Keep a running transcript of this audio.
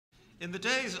In the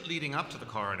days leading up to the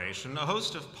coronation, a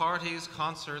host of parties,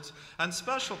 concerts, and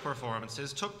special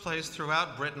performances took place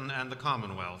throughout Britain and the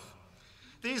Commonwealth.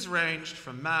 These ranged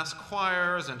from mass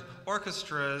choirs and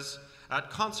orchestras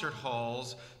at concert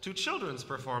halls to children's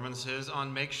performances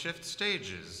on makeshift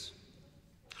stages.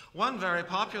 One very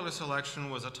popular selection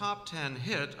was a top 10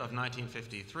 hit of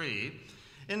 1953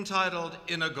 entitled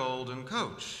 "In a Golden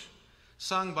Coach,"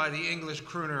 sung by the English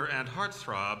crooner and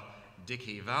heartthrob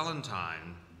Dickie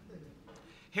Valentine.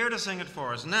 Here to sing it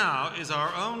for us now is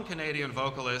our own Canadian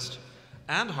vocalist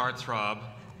and heartthrob,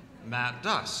 Matt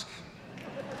Dusk.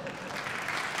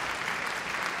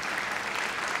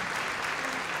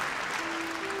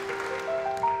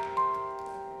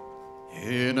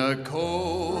 In a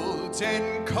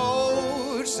golden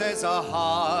coach, there's a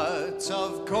heart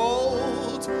of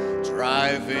gold,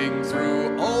 driving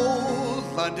through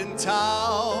old London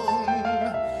town,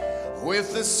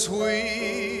 with the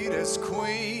sweetest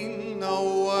queen the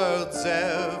world's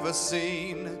ever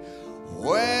seen,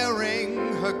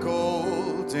 wearing her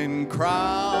golden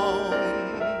crown.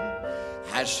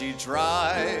 As she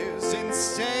drives in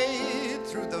state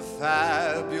through the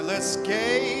fabulous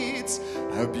gates,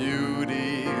 her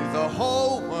beauty the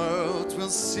whole world will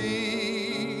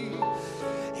see.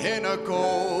 In a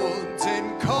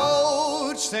golden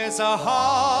coach, there's a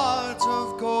heart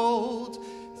of gold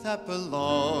that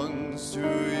belongs to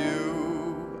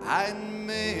you and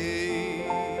me.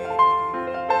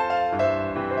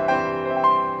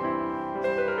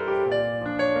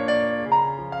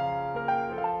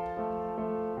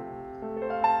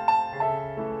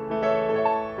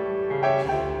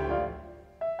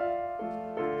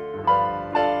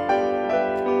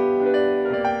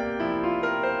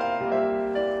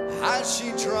 As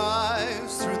she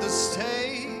drives through the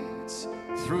states,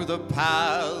 through the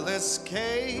palace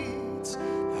gates,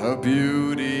 her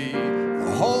beauty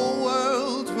the whole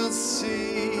world will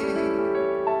see.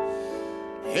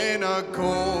 In a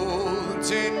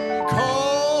golden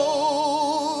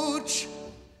coach,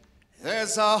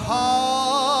 there's a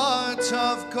heart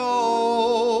of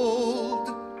gold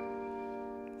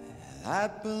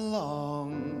that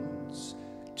belongs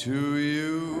to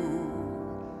you.